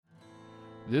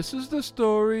This is the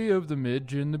story of the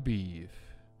Midge and the Beave.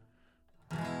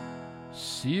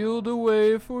 Sealed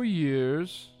away for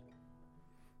years,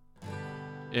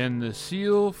 and the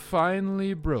seal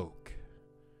finally broke.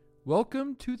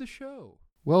 Welcome to the show.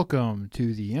 Welcome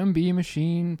to the MB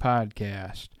Machine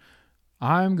Podcast.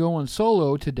 I'm going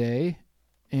solo today,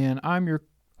 and I'm your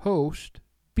host,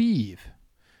 Beave.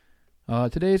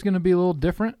 Today's going to be a little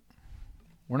different.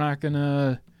 We're not going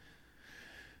to,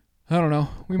 I don't know,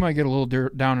 we might get a little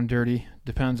down and dirty.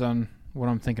 Depends on what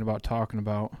I'm thinking about talking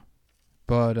about.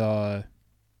 But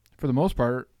for the most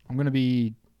part, I'm going to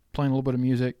be playing a little bit of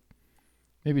music,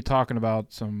 maybe talking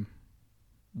about some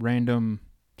random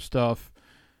stuff.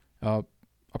 I'll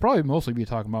probably mostly be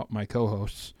talking about my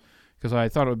co-hosts, because I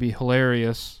thought it would be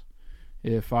hilarious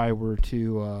if I were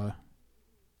to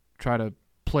try to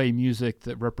play music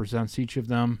that represents each of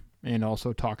them and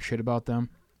also talk shit about them,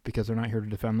 because they're not here to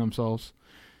defend themselves.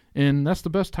 And that's the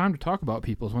best time to talk about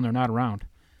people, is when they're not around.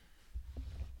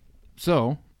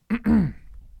 So, I'm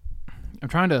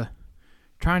trying to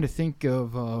think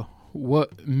of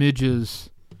what Midge's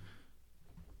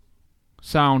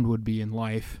sound would be in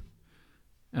life.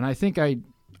 And I think I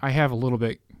have a little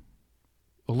bit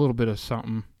of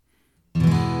something.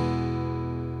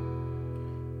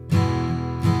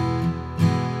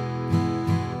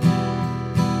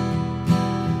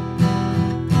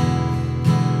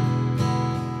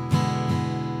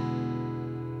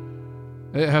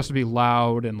 It has to be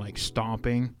loud and like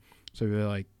stomping. So you're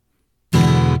like,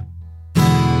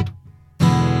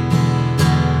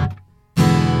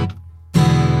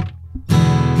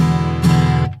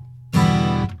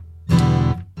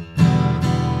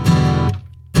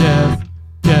 death.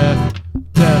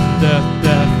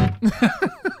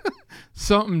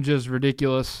 Something just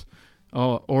ridiculous.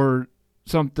 Or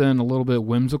something a little bit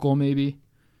whimsical, maybe.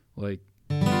 Like,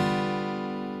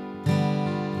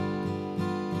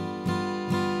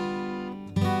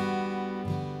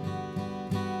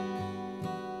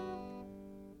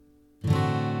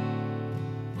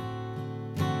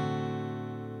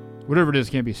 whatever it is,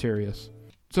 can't be serious.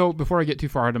 So before I get too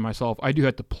far ahead of myself, I do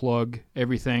have to plug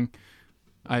everything.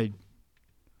 I'm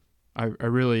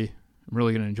really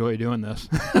going to enjoy doing this.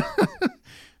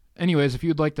 Anyways, if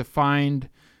you'd like to find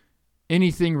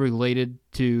anything related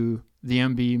to the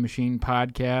MB Machine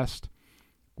Podcast,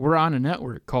 we're on a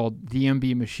network called the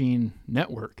MB Machine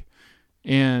Network.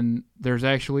 And there's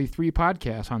actually 3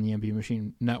 podcasts on the MB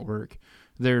Machine Network.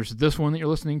 There's this one that you're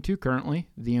listening to currently,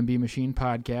 the MB Machine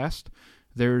Podcast.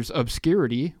 There's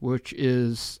Obscurity, which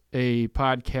is a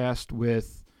podcast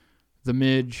with the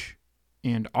Midge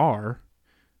and R,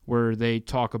 where they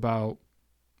talk about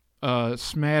a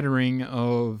smattering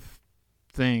of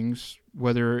things,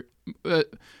 whether I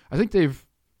think they've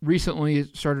recently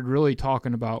started really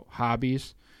talking about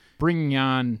hobbies, bringing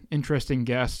on interesting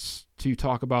guests to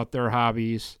talk about their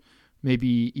hobbies,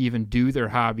 maybe even do their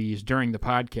hobbies during the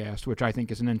podcast, which I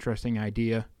think is an interesting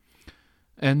idea.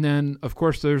 And then, of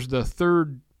course, there's the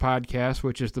third podcast,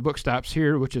 which is The Book Stops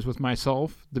Here, which is with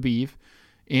myself, the Beave,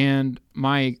 and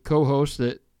my co-host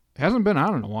that hasn't been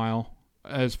on in a while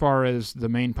as far as the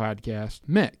main podcast,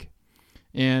 Mick.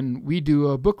 And we do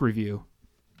a book review.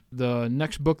 The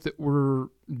next book that we're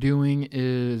doing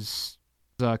is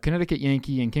Connecticut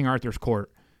Yankee and King Arthur's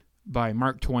Court by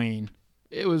Mark Twain.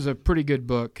 It was a pretty good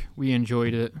book. We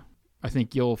enjoyed it. I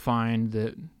think you'll find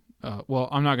that,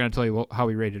 I'm not going to tell you how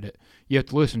we rated it. You have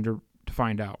to listen to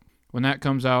find out. When that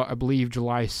comes out, I believe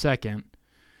July 2nd,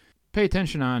 pay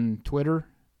attention on Twitter,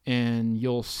 and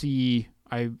you'll see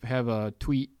I have a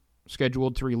tweet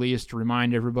scheduled to release to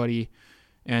remind everybody.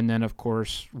 And then, of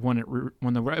course, when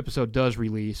the episode does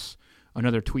release,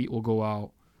 another tweet will go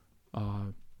out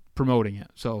promoting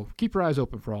it. So keep your eyes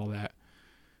open for all that.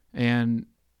 And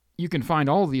you can find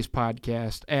all of these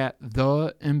podcasts at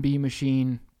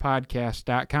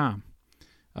thembmachinepodcast.com.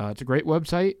 It's a great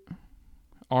website.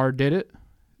 R did it.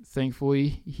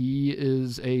 Thankfully, he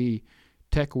is a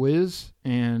tech whiz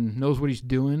and knows what he's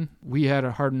doing. We had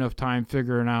a hard enough time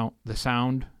figuring out the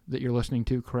sound that you're listening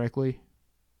to currently.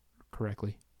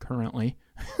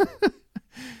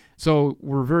 So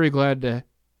we're very glad to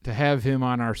have him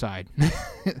on our side.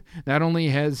 Not only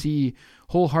has he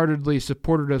wholeheartedly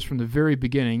supported us from the very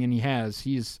beginning, and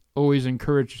he's always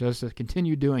encouraged us to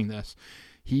continue doing this.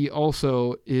 He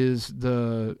also is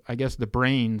the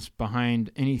brains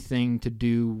behind anything to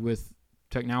do with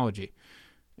technology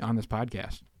on this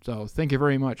podcast. So thank you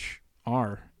very much,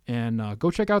 R. And go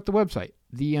check out the website,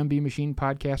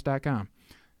 thembmachinepodcast.com.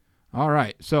 All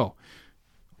right, so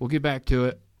we'll get back to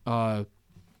it. I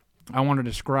want to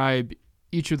describe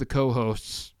each of the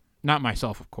co-hosts, not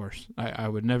myself, of course. I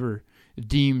would never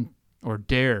deem or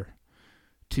dare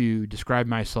to describe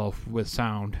myself with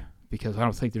sound, because I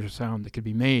don't think there's a sound that could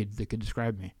be made that could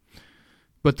describe me.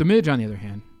 But the midge, on the other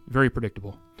hand, very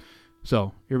predictable.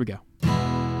 So here we go.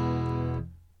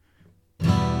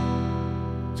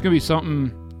 It's gonna be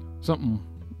something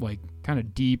like kind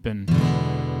of deep and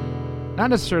not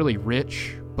necessarily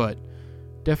rich, but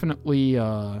definitely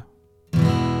kind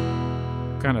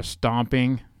of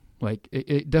stomping. Like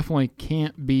it definitely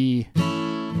can't be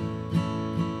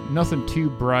nothing too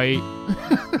bright.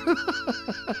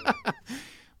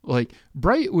 Like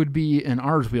bright would be in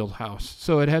Ours wheelhouse,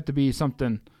 so it had to be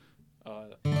something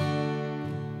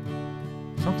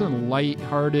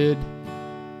light-hearted.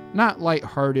 Not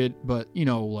light-hearted, but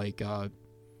like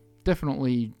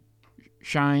definitely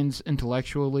shines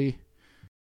intellectually,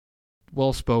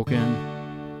 well-spoken,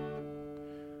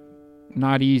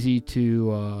 not easy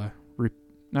to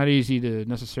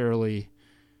necessarily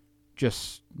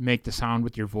just make the sound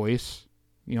with your voice.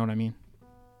 You know what I mean?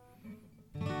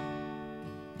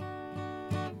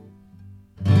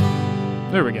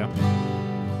 There we go.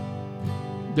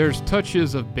 There's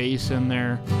touches of bass in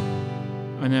there.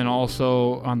 And then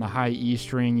also on the high E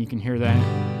string, you can hear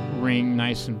that ring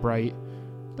nice and bright.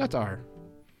 That's R.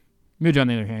 Midge, on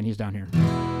the other hand, he's down here.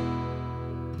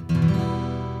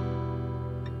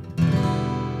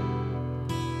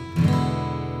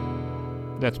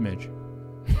 That's Midge.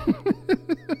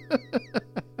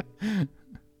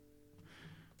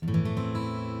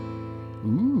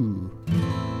 Ooh.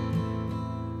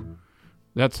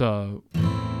 That's one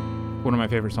of my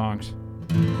favorite songs.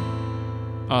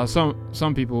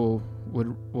 Some people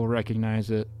will recognize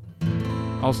it.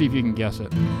 I'll see if you can guess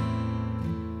it.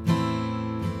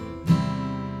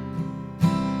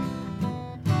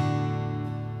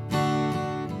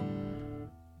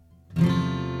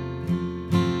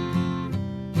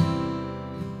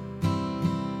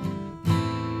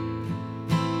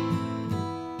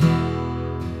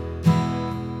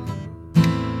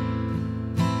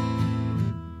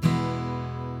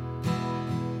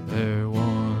 There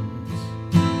once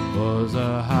was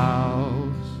a house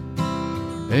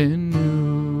in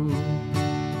New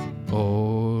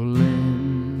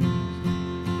Orleans.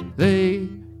 They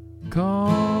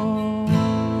call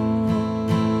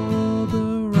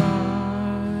the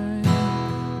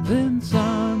rising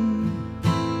sun.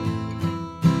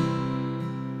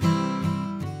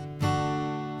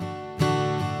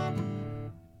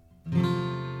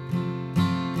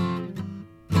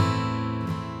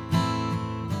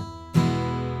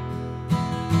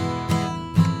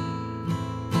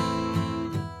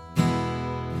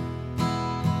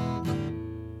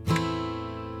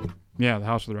 Yeah, the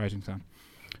House of the Rising Sun.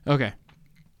 Okay.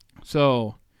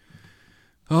 So,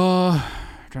 trying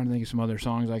to think of some other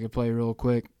songs I could play real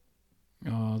quick.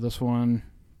 This one.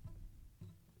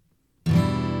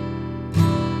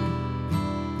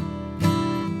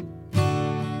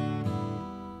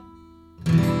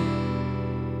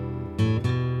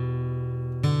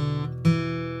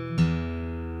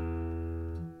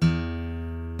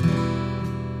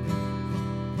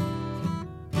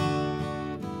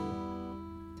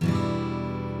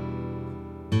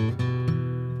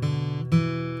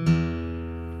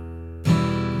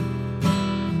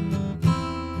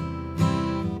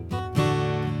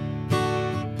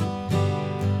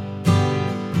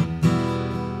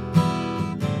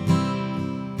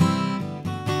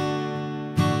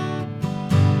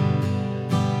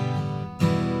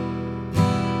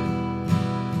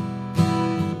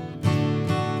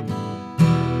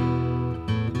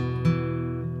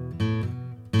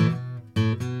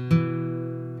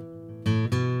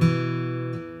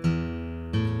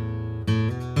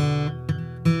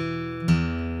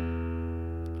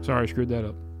 Sorry, I screwed that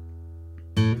up.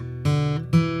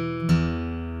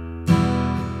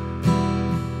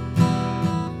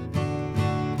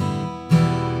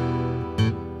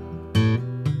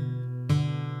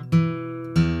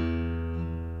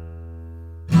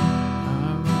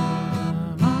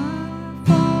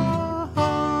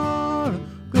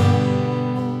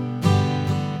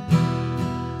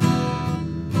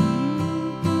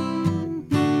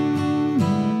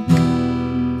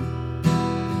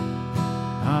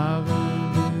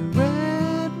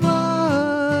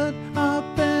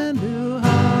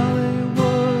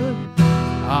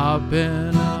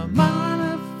 Been a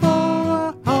miner for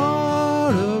a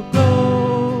heart of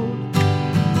gold.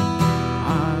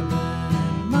 I've been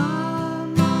in my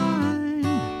mind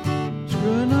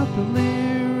screwing up the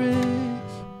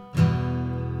lyrics.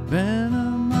 Been a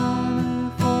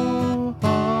miner for a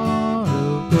heart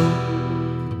of gold.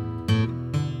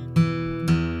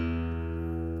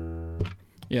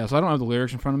 Yeah, so I don't have the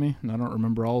lyrics in front of me, and I don't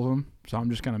remember all of them, so I'm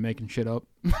just kind of making shit up.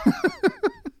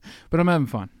 But I'm having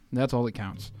fun. That's all that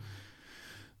counts.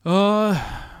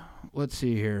 Let's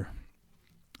see here.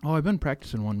 Oh, I've been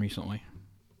practicing one recently.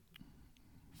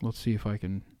 Let's see if I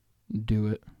can do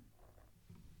it.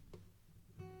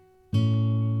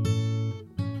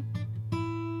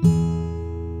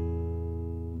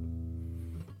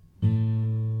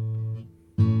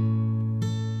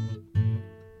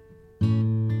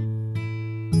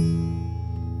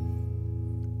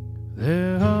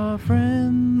 There are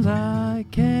friends I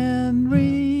can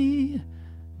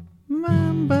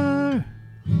remember.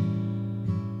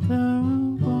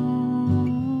 They're gone.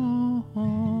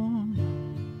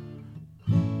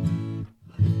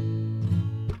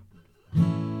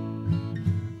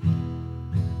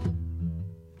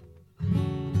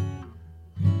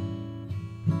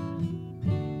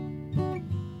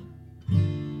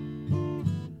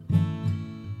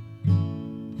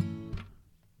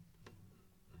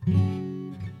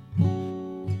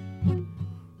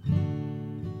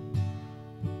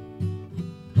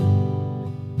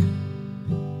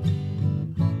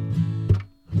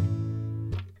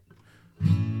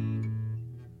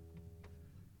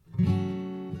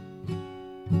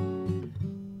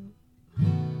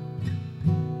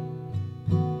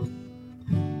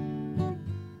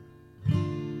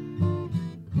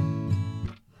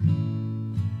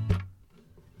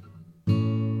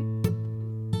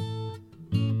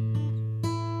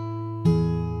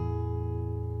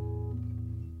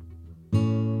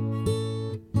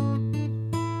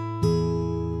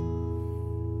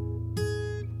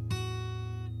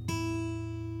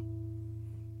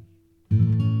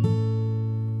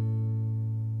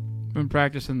 Been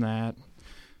practicing that.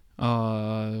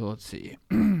 Let's see.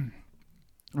 I'm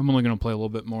only going to play a little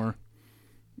bit more.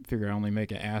 Figure I only make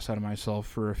an ass out of myself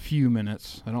for a few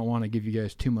minutes. I don't want to give you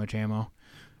guys too much ammo.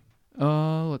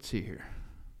 Let's see here.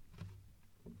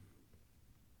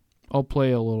 I'll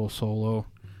play a little solo.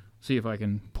 See if I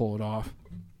can pull it off.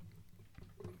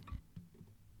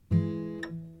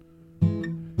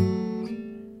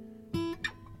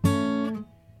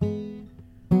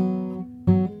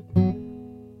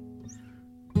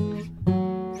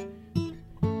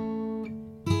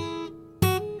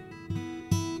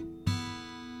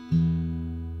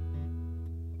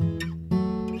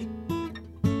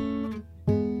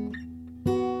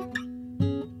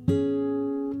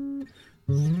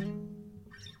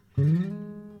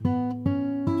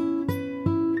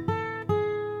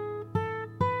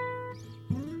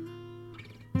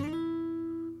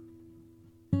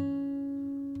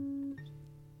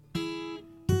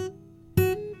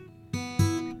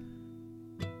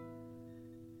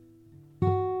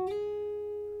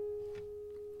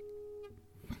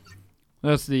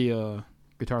 That's the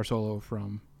guitar solo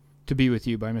from To Be With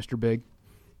You by Mr. Big.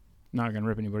 Not going to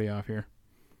rip anybody off here.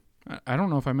 I don't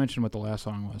know if I mentioned what the last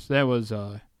song was. That was,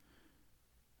 no,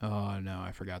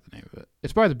 I forgot the name of it.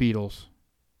 It's by the Beatles.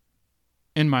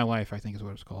 In My Life, I think is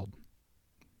what it's called.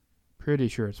 Pretty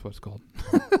sure it's what it's called.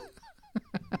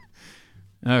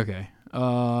 Okay.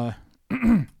 I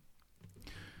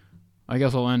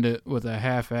guess I'll end it with a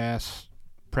half-ass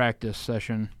practice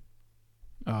session.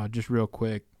 Just real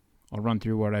quick. I'll run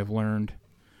through what I've learned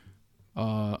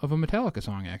of a Metallica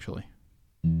song, actually.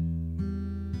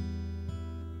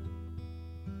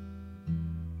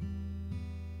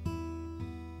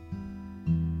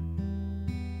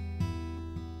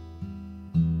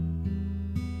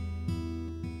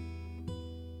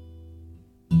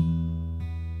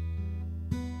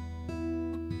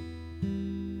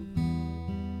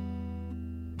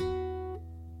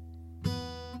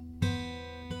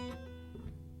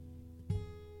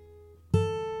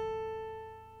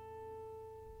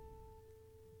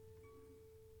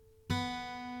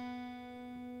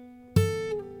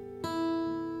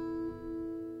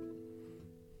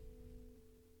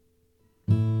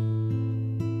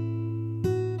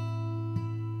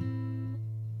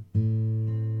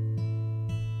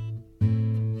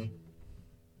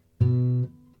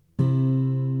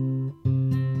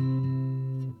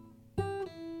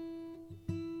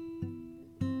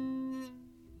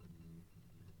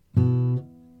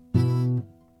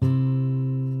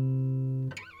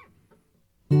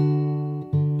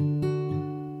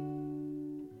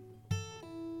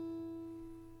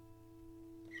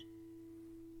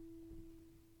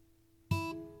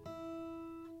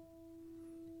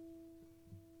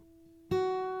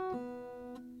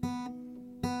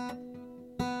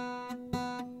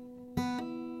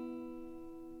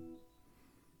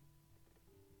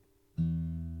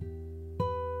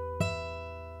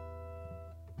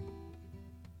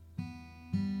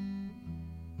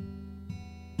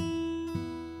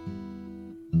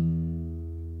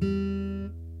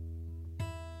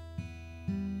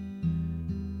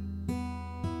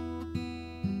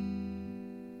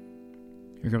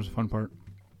 Here comes the fun part.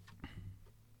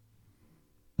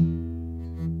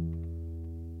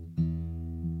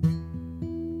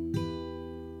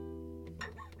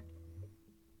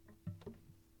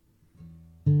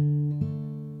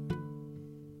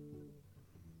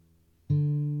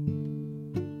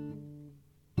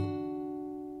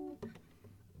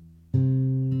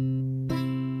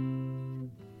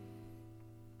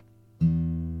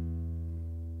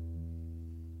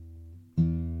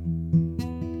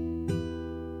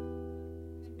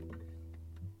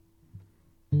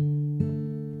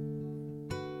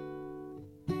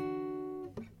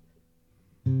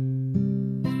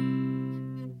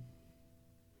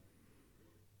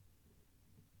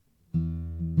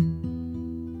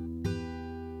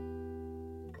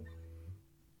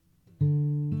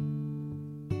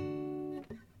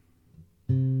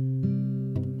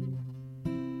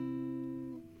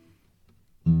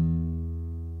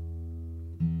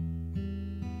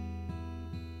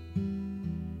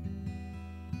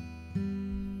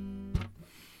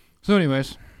 So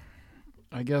anyways,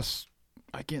 I guess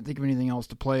I can't think of anything else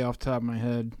to play off the top of my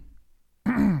head.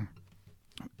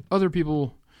 Other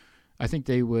people, I think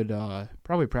they would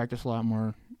probably practice a lot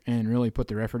more and really put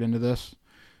their effort into this.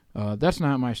 That's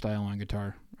not my style on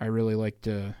guitar. I really like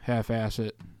to half-ass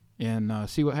it and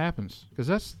see what happens, because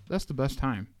that's the best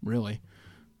time, really.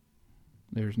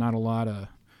 There's not a lot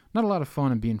of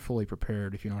fun in being fully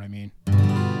prepared, if you know what I mean.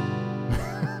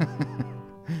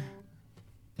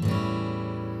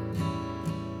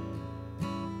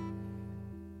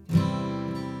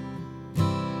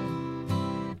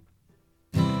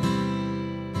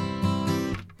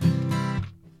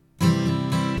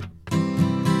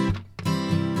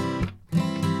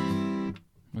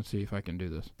 Let's see if I can do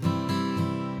this.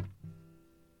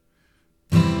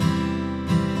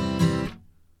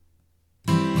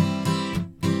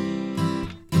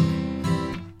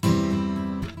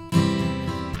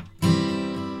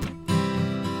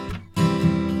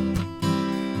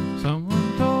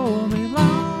 Someone told me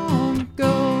long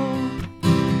ago,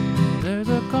 there's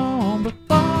a calm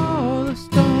before the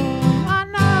storm. I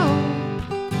know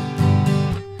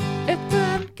it's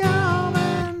been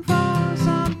coming for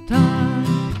some time.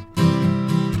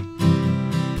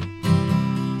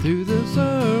 Through the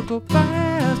circle,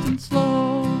 fast and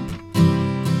slow.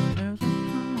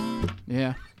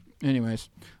 Yeah. Anyways,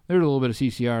 there's a little bit of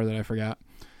CCR that I forgot.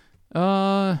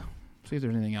 See if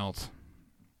there's anything else.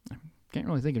 Can't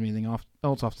really think of anything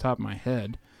else off the top of my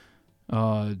head.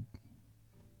 Oh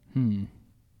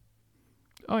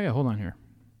yeah, hold on here.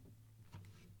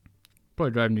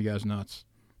 Probably driving you guys nuts.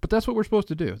 But that's what we're supposed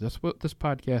to do. That's what this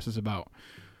podcast is about.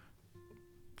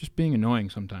 Just being annoying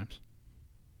sometimes.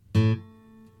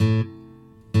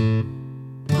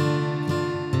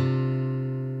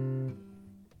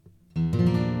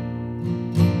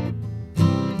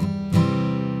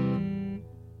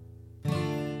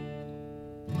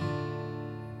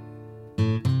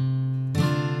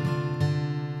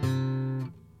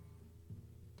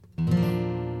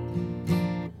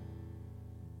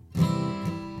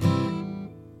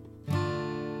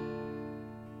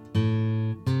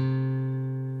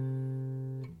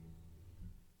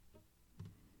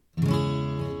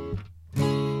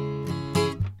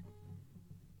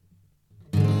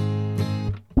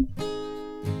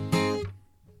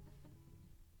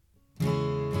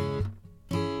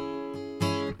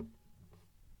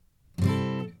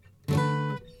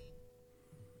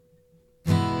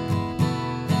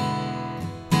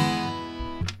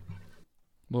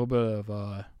 A little bit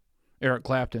of Eric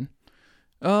Clapton.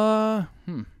 Yeah,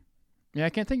 I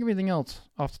can't think of anything else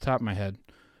off the top of my head.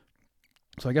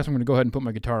 So I guess I'm going to go ahead and put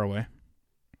my guitar away.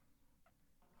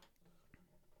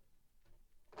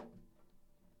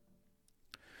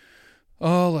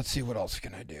 Oh, let's see, what else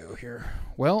can I do here?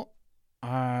 Well,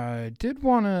 I did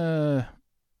want to...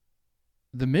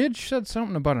 The Midge said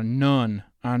something about a nun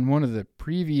on one of the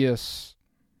previous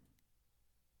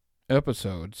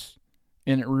episodes,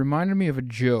 and it reminded me of a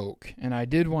joke, and I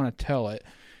did want to tell it,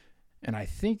 and I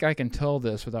think I can tell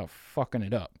this without fucking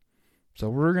it up. So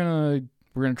we're gonna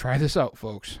try this out,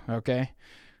 folks, okay?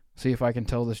 See if I can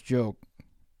tell this joke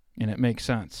and it makes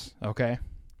sense, okay?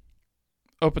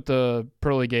 Up at the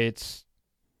pearly gates,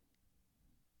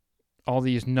 all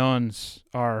these nuns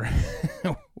are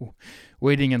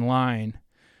waiting in line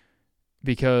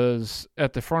because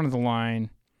at the front of the line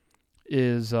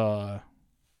is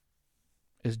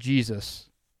Jesus,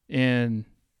 and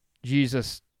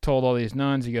Jesus told all these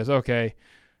nuns, he goes, okay,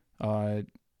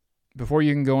 before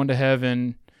you can go into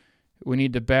heaven, we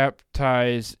need to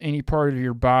baptize any part of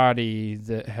your body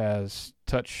that has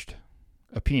touched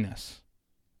a penis.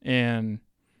 And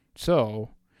so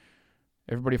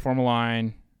everybody form a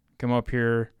line, come up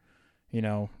here,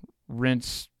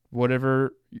 rinse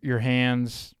whatever your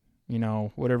hands,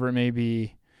 whatever it may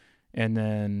be, and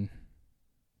then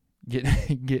get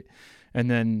and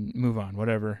then move on,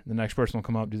 whatever. The next person will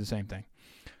come up, do the same thing.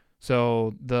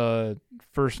 So the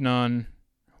first nun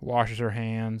washes her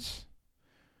hands.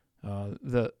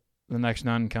 The next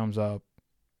nun comes up.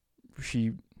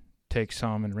 She takes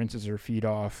some and rinses her feet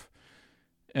off.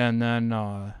 And then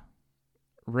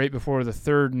right before the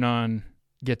third nun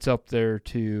gets up there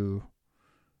to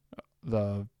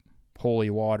the holy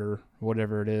water,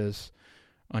 whatever it is,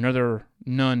 another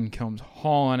nun comes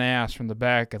hauling ass from the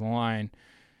back of the line.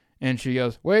 And she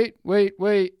goes, wait.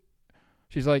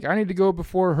 She's like, I need to go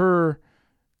before her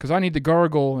because I need to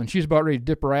gargle, and she's about ready to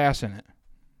dip her ass in it.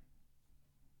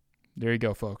 There you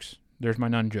go, folks. There's my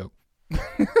nun joke.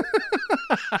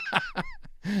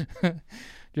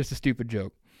 Just a stupid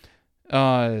joke.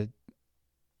 Trying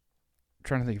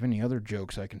to think of any other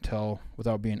jokes I can tell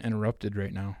without being interrupted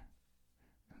right now.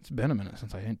 It's been a minute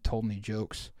since I ain't told any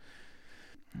jokes.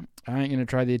 I ain't going to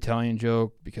try the Italian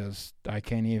joke because I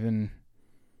don't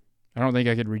think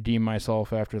I could redeem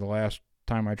myself after the last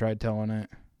time I tried telling it.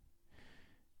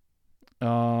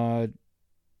 I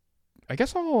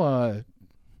guess I'll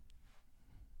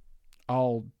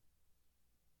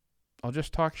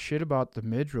just talk shit about the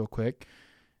Midge real quick.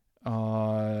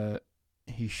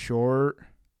 He's short.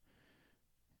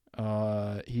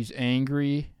 He's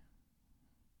angry.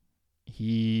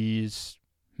 He's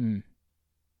trying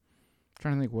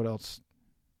to think what else.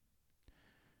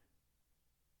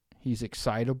 He's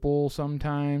excitable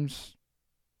sometimes.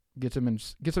 He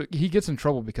gets in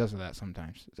trouble because of that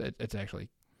sometimes. It's actually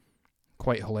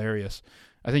quite hilarious.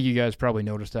 I think you guys probably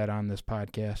noticed that on this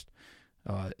podcast.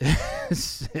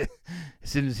 As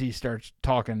soon as he starts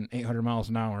talking 800 miles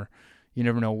an hour, you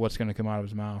never know what's going to come out of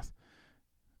his mouth.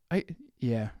 I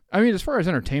mean, as far as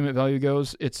entertainment value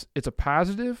goes, it's a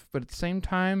positive, but at the same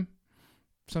time,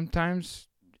 sometimes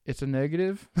it's a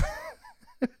negative.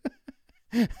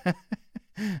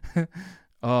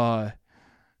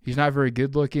 He's not very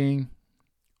good looking.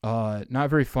 Not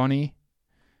very funny.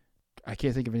 I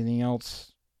can't think of anything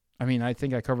else. I mean, I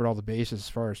think I covered all the bases as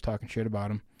far as talking shit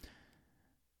about him.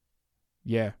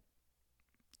 Yeah.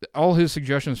 All his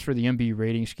suggestions for the MB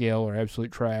rating scale are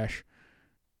absolute trash.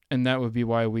 And that would be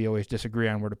why we always disagree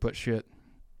on where to put shit.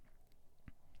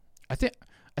 I think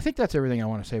that's everything I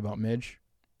want to say about Midge.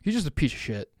 He's just a piece of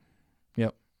shit.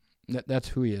 Yep. That's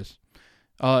who he is.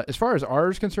 As far as R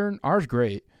is concerned, R's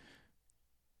great.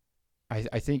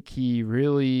 I think he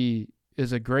really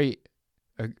is a great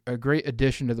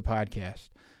addition to the podcast.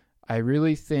 I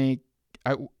really think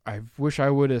I wish I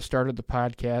would have started the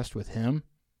podcast with him.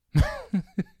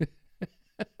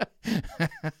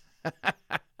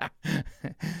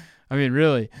 I mean,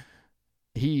 really,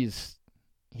 he's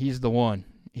the one.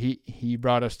 He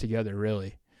brought us together,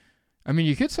 really. I mean,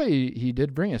 you could say he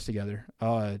did bring us together,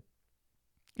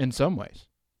 in some ways,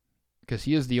 because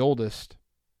he is the oldest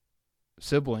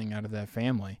sibling out of that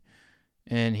family,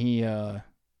 and he, if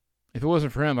it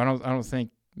wasn't for him, I don't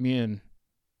think me and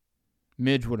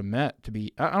Midge would have met.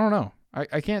 I don't know.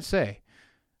 I can't say.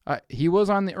 He was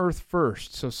on the earth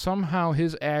first, so somehow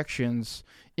his actions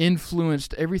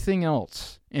influenced everything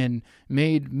else and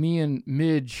made me and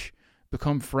Midge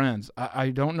become friends. I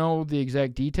don't know the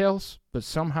exact details, but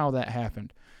somehow that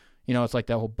happened. It's like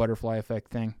that whole butterfly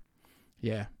effect thing.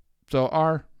 Yeah. So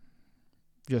R,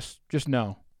 just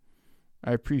know,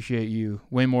 I appreciate you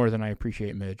way more than I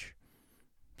appreciate Midge.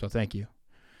 So thank you.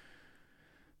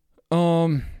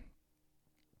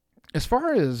 As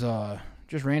far as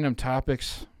just random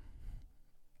topics,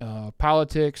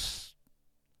 politics,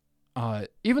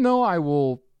 even though I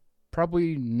will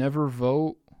probably never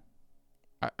vote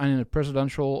in a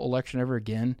presidential election ever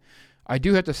again, I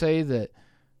do have to say that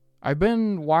I've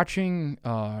been watching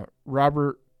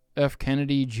Robert F.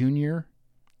 Kennedy Jr.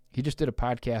 He just did a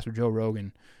podcast with Joe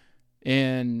Rogan,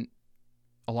 and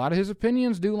a lot of his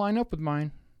opinions do line up with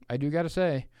mine. I do got to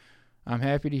say, I'm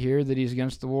happy to hear that he's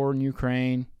against the war in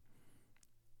Ukraine.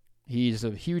 He's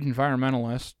a huge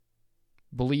environmentalist,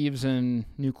 believes in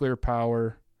nuclear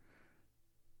power.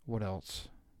 What else?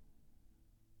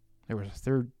 There was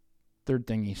a third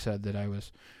thing he said that I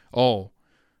was,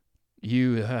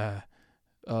 here's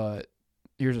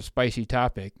a spicy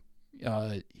topic.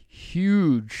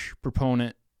 Huge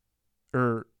proponent,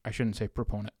 or I shouldn't say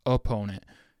proponent, opponent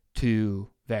to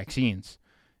vaccines.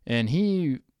 And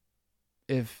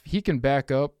if he can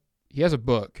back up, he has a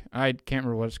book. I can't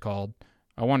remember what it's called.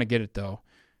 I want to get it though.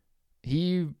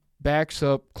 He backs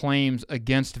up claims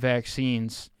against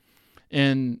vaccines,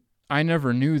 and I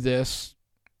never knew this,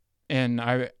 and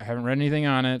I haven't read anything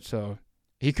on it, so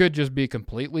He could just be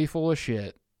completely full of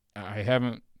shit. I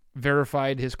haven't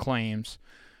verified his claims,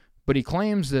 but he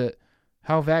claims that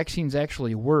how vaccines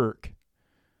actually work,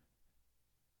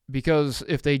 because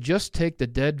if they just take the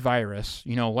dead virus,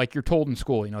 like you're told in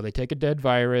school, they take a dead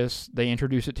virus, they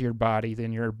introduce it to your body,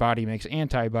 then your body makes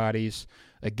antibodies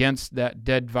against that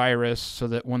dead virus so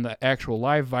that when the actual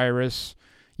live virus,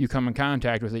 you come in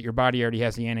contact with it, your body already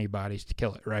has the antibodies to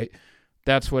kill it, right?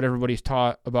 That's what everybody's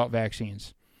taught about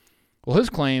vaccines. Well,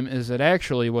 his claim is that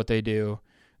actually what they do,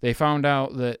 they found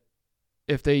out that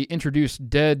if they introduce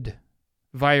dead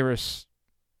virus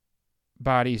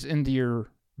bodies into your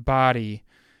body,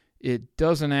 it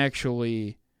doesn't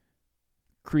actually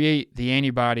create the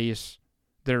antibodies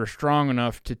that are strong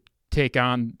enough to take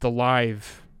on the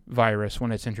live virus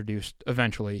when it's introduced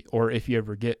eventually, or if you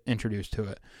ever get introduced to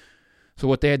it. So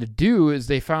what they had to do is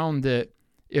they found that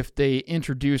if they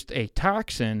introduced a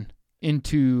toxin with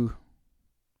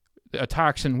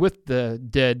the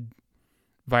dead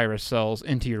virus cells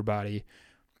into your body,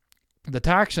 the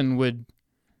toxin would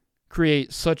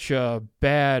create such a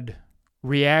bad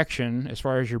reaction as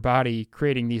far as your body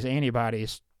creating these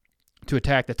antibodies to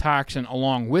attack the toxin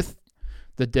along with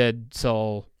the dead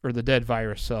cell or the dead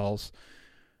virus cells.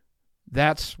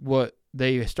 That's what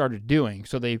they started doing.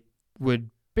 So they would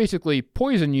basically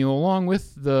poison you along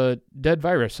with the dead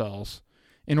virus cells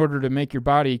in order to make your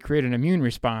body create an immune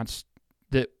response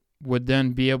that would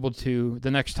then be able to,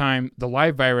 the next time the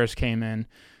live virus came in,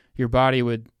 your body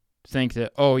would think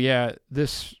that, oh yeah,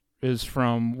 this is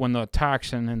from when the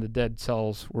toxin and the dead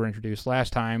cells were introduced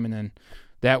last time, and then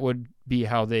that would be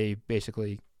how they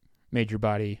basically made your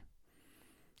body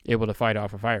able to fight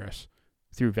off a virus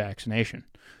through vaccination.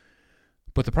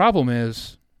 But the problem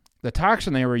is, the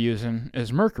toxin they were using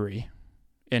is mercury,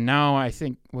 and now I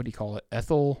think, what do you call it,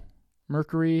 ethyl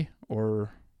mercury,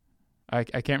 or I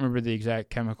can't remember the exact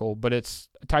chemical, but it's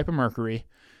a type of mercury,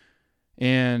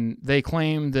 and they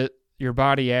claim that your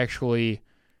body actually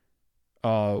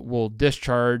will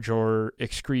discharge or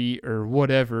excrete or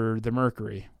whatever the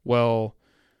mercury. Well,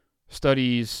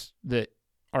 studies that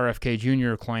RFK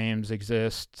Jr. claims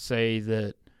exist say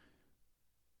that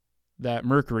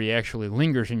mercury actually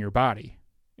lingers in your body.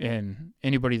 And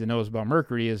anybody that knows about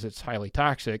mercury is it's highly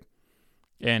toxic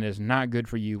and is not good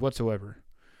for you whatsoever.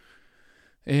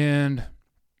 And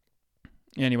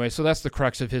anyway, so that's the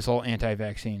crux of his whole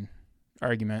anti-vaccine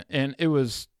argument. And it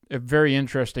was a very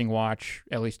interesting watch,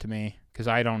 at least to me, because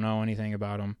I don't know anything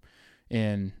about him.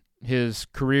 And his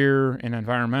career in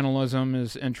environmentalism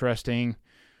is interesting.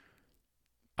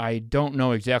 I don't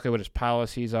know exactly what his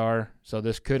policies are, so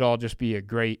this could all just be a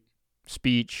great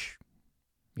speech.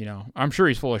 I'm sure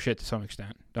he's full of shit to some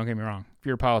extent. Don't get me wrong. If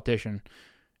you're a politician,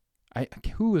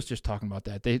 who was just talking about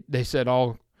that? They said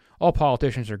all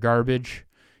politicians are garbage.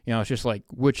 It's just like,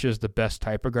 which is the best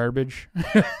type of garbage?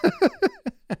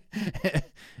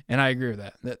 And I agree with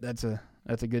that.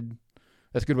 That's a good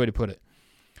way to put it.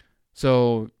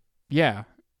 So yeah,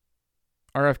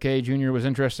 RFK Jr. was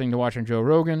interesting to watch on Joe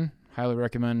Rogan. Highly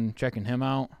recommend checking him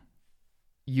out.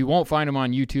 You won't find him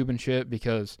on YouTube and shit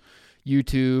because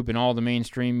YouTube and all the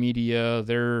mainstream media,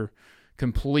 they're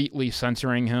completely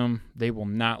censoring him. They will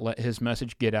not let his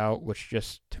message get out, which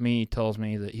just to me tells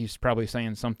me that he's probably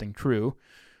saying something true.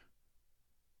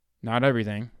 Not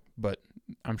everything, but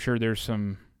I'm sure there's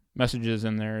some messages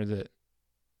in there that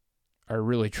are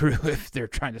really true if they're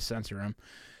trying to censor him.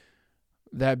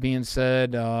 That being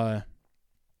said,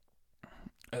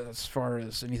 as far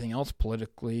as anything else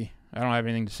politically, I don't have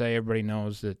anything to say. Everybody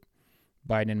knows that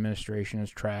Biden administration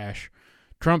is trash.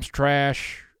 Trump's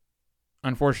trash.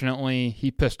 Unfortunately,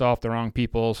 he pissed off the wrong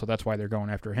people, so that's why they're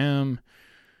going after him.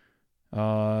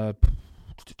 Can't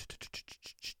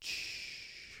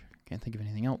think of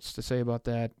anything else to say about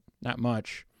that. Not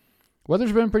much.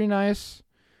 Weather's been pretty nice.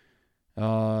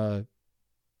 Got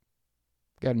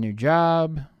a new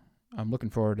job. I'm looking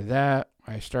forward to that.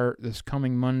 I start this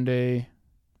coming Monday,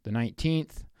 the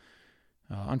 19th.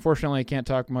 Unfortunately, I can't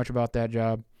talk much about that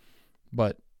job,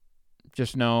 but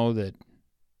just know that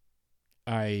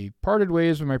I parted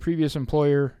ways with my previous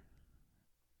employer,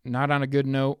 not on a good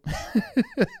note,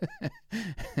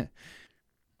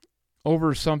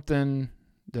 over something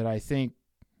that I think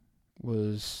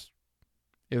was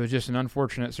just an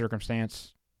unfortunate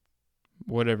circumstance,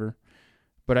 whatever.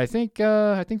 But I think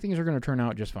things are going to turn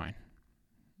out just fine.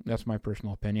 That's my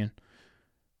personal opinion.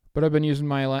 But I've been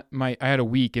using I had a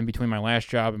week in between my last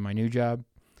job and my new job,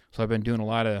 so I've been doing a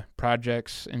lot of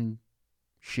projects and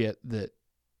shit that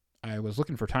I was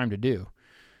looking for time to do.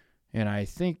 And I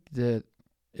think that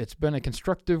it's been a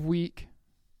constructive week.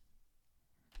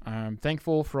 I'm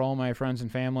thankful for all my friends and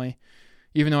family.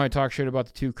 even though I talk shit about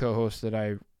the two co-hosts that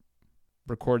I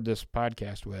record this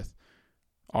podcast with,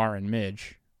 R and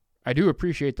Midge, I do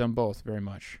appreciate them both very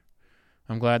much.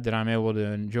 I'm glad that I'm able to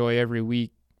enjoy every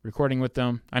week recording with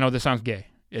them. I know this sounds gay.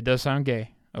 It does sound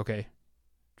gay. Okay.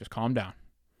 Just calm down.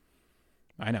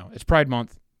 I know. It's Pride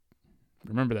Month.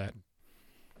 Remember that.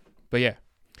 But yeah.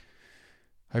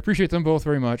 I appreciate them both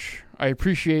very much. I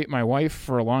appreciate my wife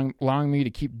for allowing me to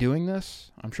keep doing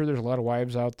this. I'm sure there's a lot of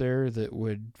wives out there that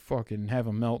would fucking have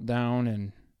a meltdown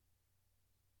and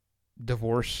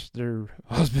divorce their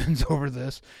husbands over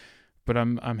this. But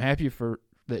I'm happy for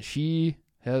that she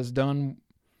has done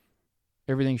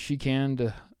everything she can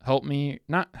to help me,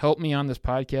 not help me on this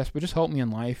podcast, but just help me in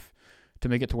life to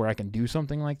make it to where I can do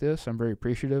something like this. I'm very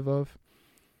appreciative of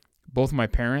both my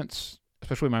parents,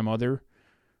 especially my mother.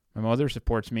 My mother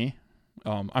supports me.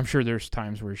 I'm sure there's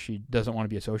times where she doesn't want to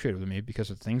be associated with me because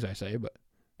of the things I say, but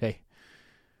hey,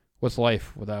 what's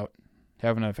life without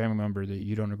having a family member that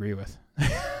you don't agree with?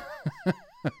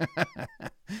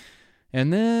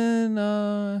 And then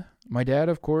my dad,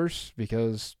 of course,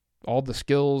 because all the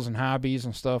skills and hobbies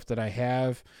and stuff that I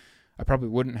have, I probably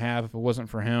wouldn't have if it wasn't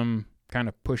for him kind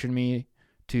of pushing me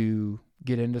to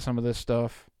get into some of this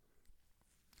stuff.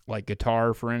 Like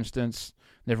guitar, for instance.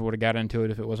 Never would have got into it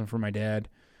if it wasn't for my dad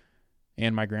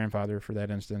and my grandfather, for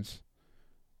that instance.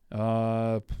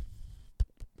 Yeah.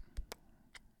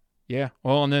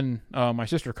 Well, and then my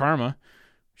sister Karma,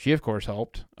 she, of course,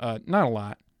 helped. Not a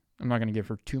lot. I'm not going to give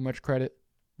her too much credit,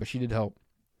 but she did help.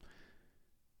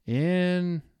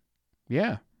 And,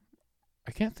 yeah,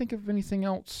 I can't think of anything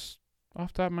else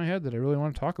off the top of my head that I really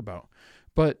want to talk about.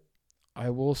 But I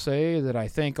will say that I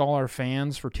thank all our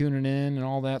fans for tuning in and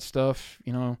all that stuff.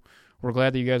 You know, we're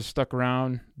glad that you guys stuck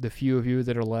around, the few of you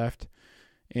that are left.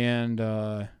 And,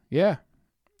 yeah,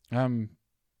 I'm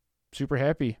super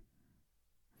happy.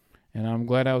 And I'm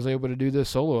glad I was able to do this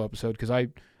solo episode because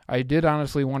I did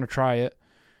honestly want to try it.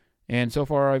 And so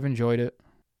far, I've enjoyed it.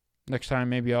 Next time,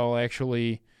 maybe I'll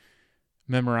actually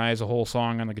memorize a whole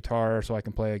song on the guitar so I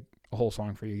can play a whole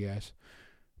song for you guys.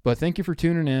 But thank you for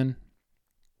tuning in.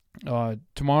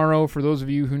 Tomorrow, for those of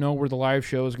you who know where the live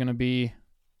show is going to be,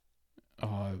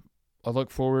 I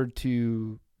look forward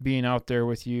to being out there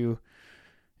with you.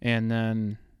 And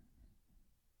then,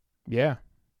 yeah,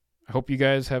 I hope you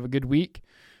guys have a good week.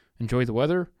 Enjoy the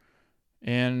weather.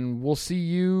 And we'll see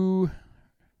you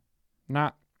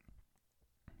not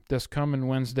this coming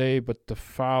Wednesday, but the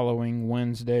following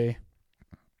Wednesday.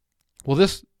 Well,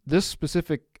 this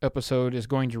specific episode is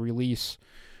going to release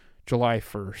July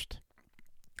 1st,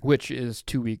 which is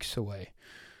 2 weeks away.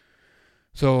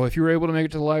 So if you were able to make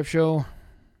it to the live show,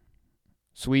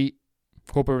 sweet.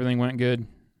 Hope everything went good.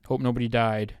 Hope nobody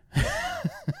died.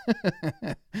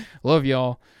 Love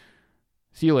y'all.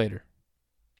 See you later.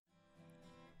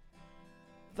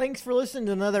 Thanks for listening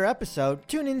to another episode.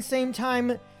 Tune in same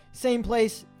time, same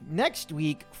place next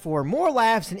week for more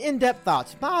laughs and in-depth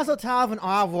thoughts. Mazel tov and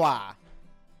au revoir.